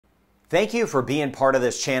Thank you for being part of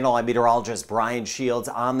this channel. I'm meteorologist Brian Shields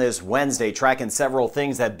on this Wednesday, tracking several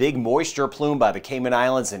things. That big moisture plume by the Cayman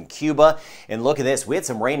Islands and Cuba. And look at this. We had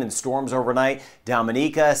some rain and storms overnight.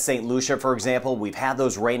 Dominica, St. Lucia, for example, we've had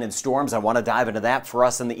those rain and storms. I want to dive into that for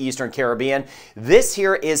us in the Eastern Caribbean. This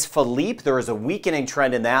here is Philippe. There is a weakening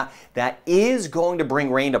trend in that. That is going to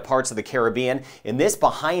bring rain to parts of the Caribbean. And this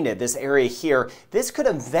behind it, this area here, this could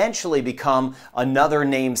eventually become another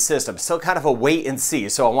named system. Still kind of a wait and see.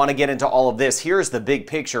 So I want to get into all of this. Here's the big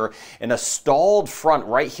picture, and a stalled front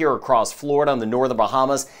right here across Florida and the northern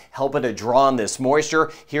Bahamas, helping to draw in this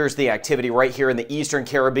moisture. Here's the activity right here in the Eastern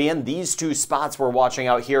Caribbean. These two spots we're watching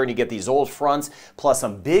out here, and you get these old fronts plus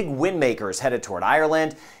some big wind makers headed toward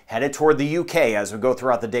Ireland, headed toward the UK as we go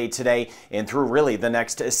throughout the day today and through really the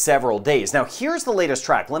next several days. Now here's the latest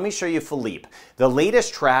track. Let me show you Philippe. The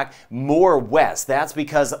latest track more west. That's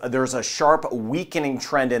because there's a sharp weakening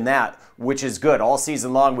trend in that, which is good. All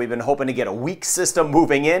season long we've been hoping to get a weak system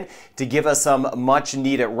moving in to give us some much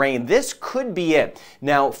needed rain. This could be it.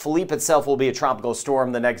 Now Philippe itself will be a tropical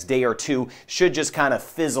storm the next day or two, should just kind of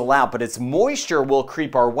fizzle out, but its moisture will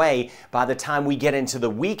creep our way by the time we get into the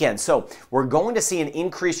weekend. So we're going to see an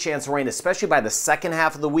increased chance of rain, especially by the second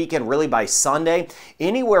half of the weekend, really by Sunday.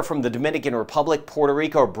 Anywhere from the Dominican Republic, Puerto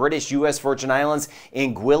Rico, British U.S. Virgin Islands,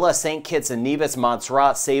 Anguilla, St. Kitts and Nevis,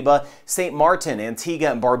 Montserrat, Saba, St. Martin,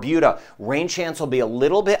 Antigua, and Barbuda. Rain chance will be a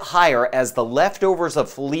little bit higher as the leftovers of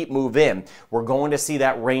Philippe move in. We're going to see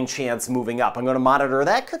that rain chance moving up. I'm going to monitor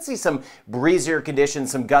that. Could see some breezier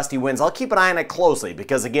conditions, some gusty winds. I'll keep an eye on it closely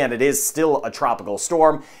because, again, it is still a tropical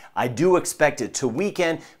storm. I do expect it to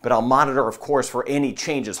weaken, but I'll monitor, of course, for any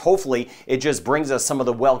changes. Hopefully, it just brings us some of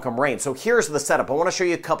the welcome rain. So here's the setup. I want to show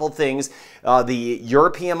you a couple things. The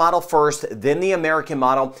European model first, then the American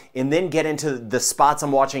model, and then get into the spots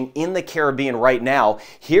I'm watching in the Caribbean right now.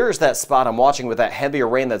 Here's that spot I'm watching with that heavier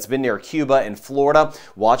rain that's been near Cuba and Florida.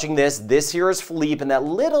 Watching this. This here is Philippe, and that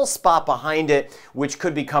little spot behind it, which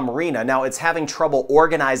could become Rina. Now, it's having trouble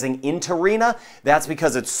organizing into Rina. That's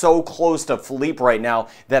because it's so close to Philippe right now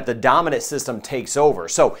that the dominant system takes over.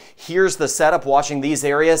 So here's the setup, watching these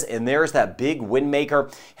areas, and there's that big wind maker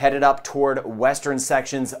headed up toward western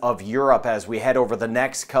sections of Europe as we head over the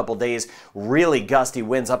next couple days. Really gusty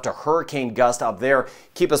winds up to hurricane gust up there.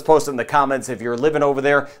 Keep us posted in the comments if you're living over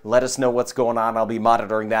there. Let us know what's going on. I'll be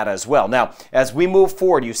monitoring that as well. Now, as we move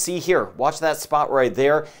forward, you see here, watch that spot right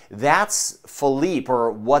there. That's Philippe,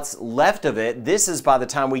 or what's left of it. This is by the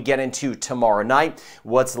time we get into tomorrow night.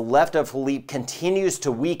 What's left of Philippe continues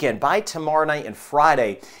to weaken. By tomorrow night and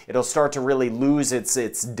Friday, it'll start to really lose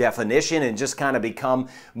its definition and just kind of become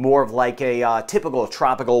more of like a typical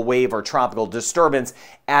tropical wave or tropical disturbance.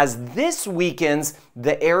 As this weakens,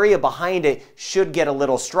 the area behind it should get a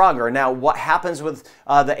little stronger. Now, what happens with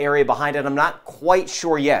the area behind it, I'm not quite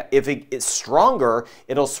sure yet. If it is stronger,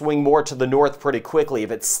 it'll swing more to the north pretty quickly.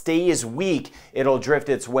 If it stays weak, it'll drift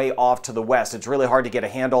its way off to the west. It's really hard to get a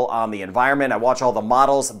handle on the environment. I watch all the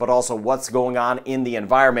models, but also what's going on in the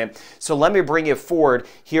environment. So let me bring you forward.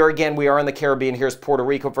 Here again, we are in the Caribbean. Here's Puerto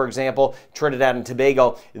Rico, for example, Trinidad and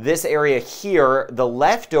Tobago. This area here, the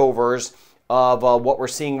leftovers of what we're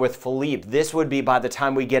seeing with Philippe. This would be by the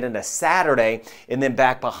time we get into Saturday, and then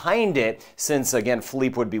back behind it, since again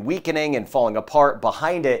Philippe would be weakening and falling apart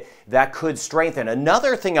behind it, that could strengthen.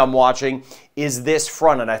 Another thing I'm watching is this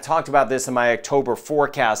front, and I talked about this in my October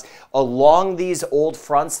forecast. Along these old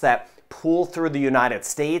fronts that pull through the United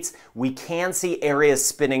States, we can see areas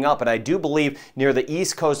spinning up, and I do believe near the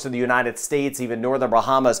east coast of the United States, even northern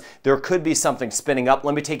Bahamas, there could be something spinning up.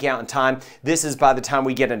 Let me take you out in time. This is by the time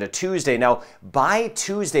we get into Tuesday. Now, by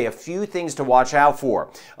Tuesday, a few things to watch out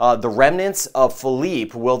for. The remnants of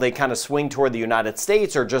Philippe, will they kind of swing toward the United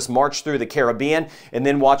States or just march through the Caribbean? And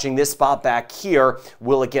then watching this spot back here,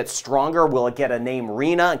 will it get stronger? Will it get a name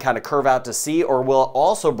Rina and kind of curve out to sea, or will it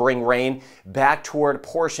also bring rain back toward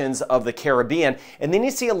portions of the Caribbean? And then you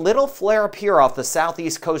see a little flare up here off the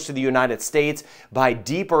southeast coast of the United States by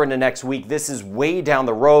deeper into next week. This is way down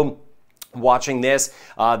the road. Watching this,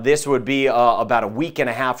 this would be about a week and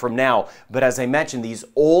a half from now. But as I mentioned, these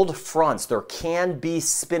old fronts, there can be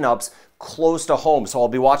spin-ups close to home. So I'll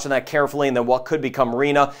be watching that carefully, and then what could become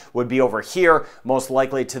Rina would be over here, most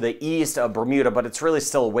likely to the east of Bermuda, but it's really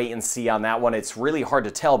still a wait and see on that one. It's really hard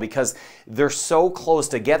to tell because they're so close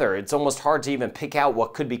together. It's almost hard to even pick out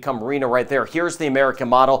what could become Rina right there. Here's the American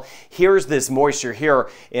model. Here's this moisture here,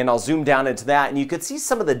 and I'll zoom down into that, and you could see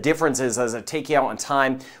some of the differences as I take you out in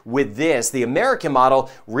time with this. The American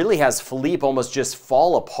model really has Philippe almost just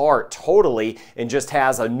fall apart totally and just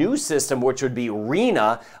has a new system, which would be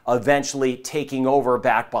Rina eventually taking over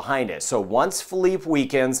back behind it. So once Philippe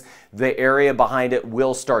weakens, the area behind it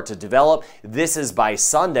will start to develop. This is by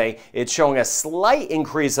Sunday. It's showing a slight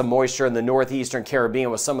increase of moisture in the northeastern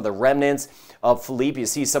Caribbean with some of the remnants of Philippe. You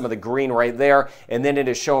see some of the green right there, and then it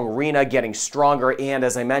is showing Rina getting stronger, and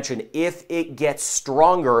as I mentioned, if it gets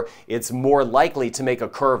stronger, it's more likely to make a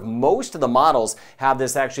curve. Most of the models have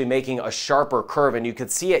this actually making a sharper curve, and you can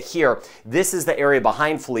see it here. This is the area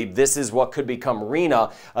behind Philippe. This is what could become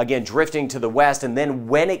Rina, again drifting to the west, and then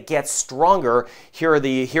when it gets stronger,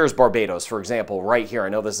 here's Barbados, for example, right here. I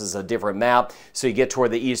know this is a different map, so you get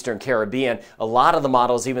toward the eastern Caribbean. A lot of the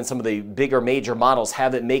models, even some of the bigger major models,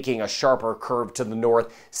 have it making a sharper curve to the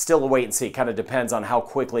north. Still a wait and see. Kind of depends on how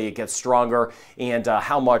quickly it gets stronger and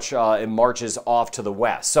how much it marches off to the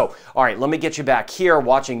west. So, all right, let me get you back here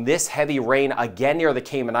watching this heavy rain again near the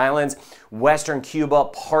Cayman Islands, western Cuba,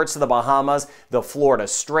 parts of the Bahamas, the Florida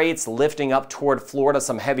Straits, lifting up toward Florida,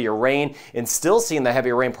 some heavier rain, and still seeing the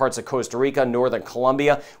heavier rain parts of Costa Rica, northern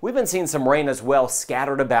Colombia. We've been seeing some rain as well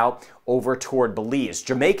scattered about over toward Belize.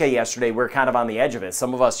 Jamaica yesterday, we're kind of on the edge of it.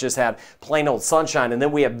 Some of us just had plain old sunshine, and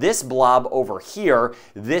then we have this blob over here,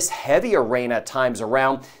 this heavier rain at times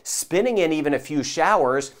around, spinning in even a few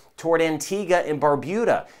showers toward Antigua and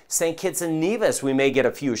Barbuda. St. Kitts and Nevis, we may get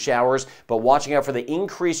a few showers, but watching out for the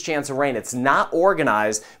increased chance of rain. It's not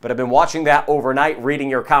organized, but I've been watching that overnight, reading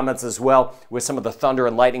your comments as well with some of the thunder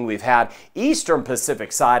and lightning we've had. Eastern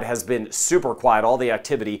Pacific side has been super quiet. All the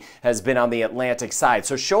activity has been on the Atlantic side.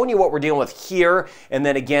 So showing you what we're dealing with here and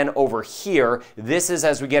then again over here. This is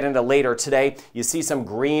as we get into later today. You see some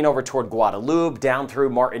green over toward Guadeloupe, down through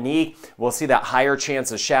Martinique. We'll see that higher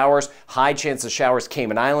chance of showers, high chance of showers,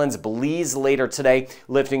 Cayman Islands, Belize later today,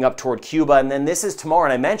 lifting up toward Cuba. And then this is tomorrow,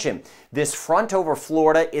 and I mentioned this front over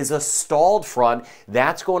Florida is a stalled front.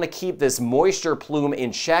 That's going to keep this moisture plume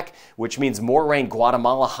in check, which means more rain.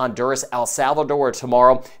 Guatemala, Honduras, El Salvador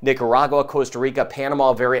tomorrow. Nicaragua, Costa Rica,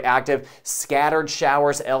 Panama, very active. Scattered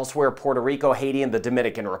showers elsewhere, Puerto Rico, Haiti, and the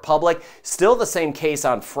Dominican Republic. Still the same case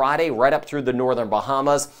on Friday, right up through the northern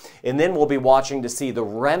Bahamas. And then we'll be watching to see the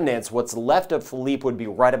remnants. What's left of Philippe would be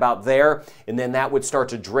right about there, and then that would start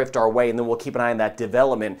to drift our way, and then we'll keep an eye on that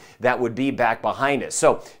development that would be back behind us.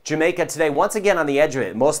 So Jamaica today, once again on the edge of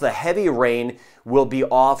it. Most of the heavy rain will be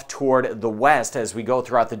off toward the west as we go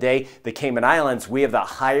throughout the day. The Cayman Islands, we have the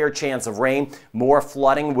higher chance of rain. More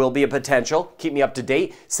flooding will be a potential. Keep me up to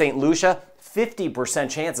date. St. Lucia, 50%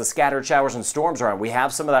 chance of scattered showers and storms around. We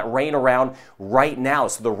have some of that rain around right now,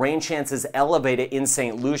 so the rain chance is elevated in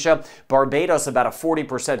St. Lucia. Barbados, about a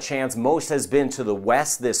 40% chance. Most has been to the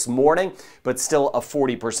west this morning, but still a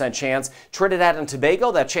 40% chance. Trinidad and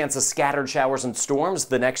Tobago, that chance of scattered showers and storms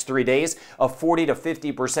the next 3 days. A 40 to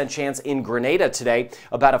 50% chance in Grenada today.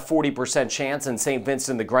 About a 40% chance in St.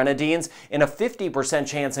 Vincent and the Grenadines, and a 50%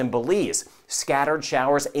 chance in Belize. Scattered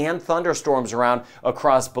showers and thunderstorms around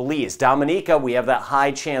across Belize. Dominica, we have that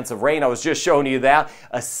high chance of rain. I was just showing you that.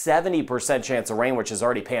 A 70% chance of rain, which has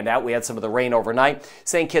already panned out. We had some of the rain overnight.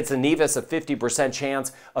 St. Kitts and Nevis, a 50%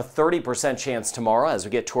 chance, a 30% chance tomorrow as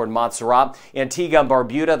we get toward Montserrat. Antigua and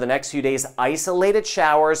Barbuda, the next few days, isolated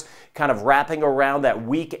showers kind of wrapping around that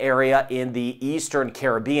weak area in the eastern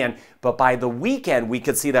Caribbean. But by the weekend, we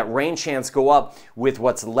could see that rain chance go up with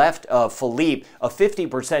what's left of Philippe. A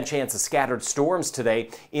 50% chance of scattered storms today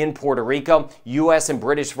in Puerto Rico. U.S. and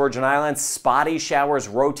British Virgin Islands, spotty showers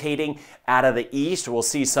rotating out of the east. We'll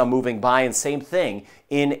see some moving by, and same thing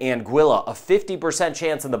in Anguilla. A 50%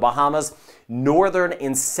 chance in the Bahamas. Northern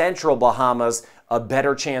and central Bahamas, a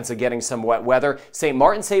better chance of getting some wet weather. St.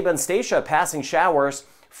 Martin, Saba, and Statia, passing showers.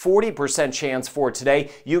 40% chance for today.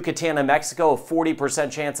 Yucatan and Mexico, a 40%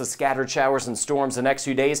 chance of scattered showers and storms the next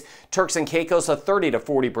few days. Turks and Caicos, a 30 to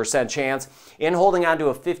 40% chance. And holding on to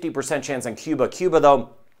a 50% chance in Cuba. Cuba,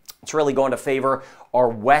 though, it's really going to favor our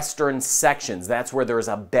western sections. That's where there is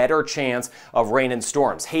a better chance of rain and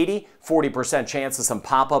storms. Haiti, 40% chance of some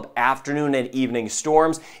pop-up afternoon and evening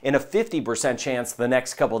storms, and a 50% chance the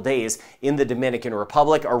next couple days in the Dominican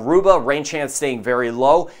Republic. Aruba, rain chance staying very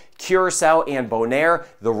low. Curacao and Bonaire,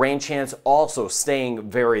 the rain chance also staying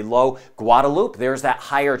very low. Guadeloupe, there's that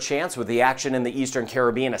higher chance with the action in the Eastern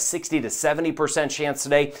Caribbean, a 60 to 70% chance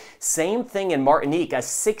today. Same thing in Martinique, a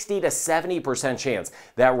 60 to 70% chance.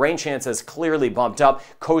 That rain chance has clearly bumped up.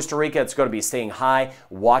 Costa Rica, it's going to be staying high,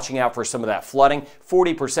 watching out for some of that flooding.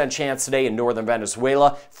 40% chance today in northern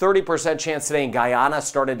Venezuela. 30% chance today in Guyana,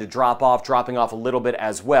 started to dropping off a little bit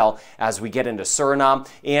as well as we get into Suriname.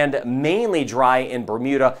 And mainly dry in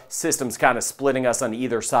Bermuda. Systems kind of splitting us on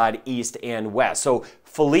either side, east and west. So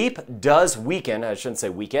Philippe does weaken. I shouldn't say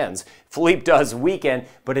weekends. Philippe does weaken,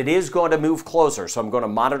 but it is going to move closer. So I'm going to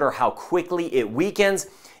monitor how quickly it weakens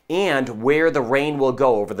and where the rain will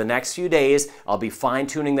go over the next few days. I'll be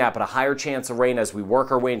fine-tuning that, but a higher chance of rain as we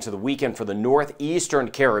work our way into the weekend for the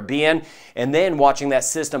northeastern Caribbean, and then watching that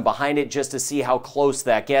system behind it just to see how close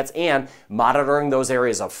that gets and monitoring those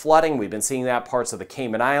areas of flooding. We've been seeing that parts of the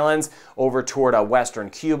Cayman Islands over toward western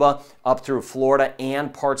Cuba, up through Florida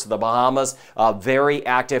and parts of the Bahamas. Very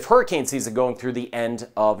active hurricane season going through the end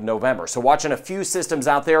of November. So watching a few systems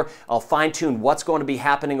out there. I'll fine-tune what's going to be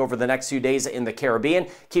happening over the next few days in the Caribbean.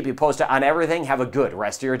 Keep you posted on everything. Have a good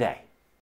rest of your day.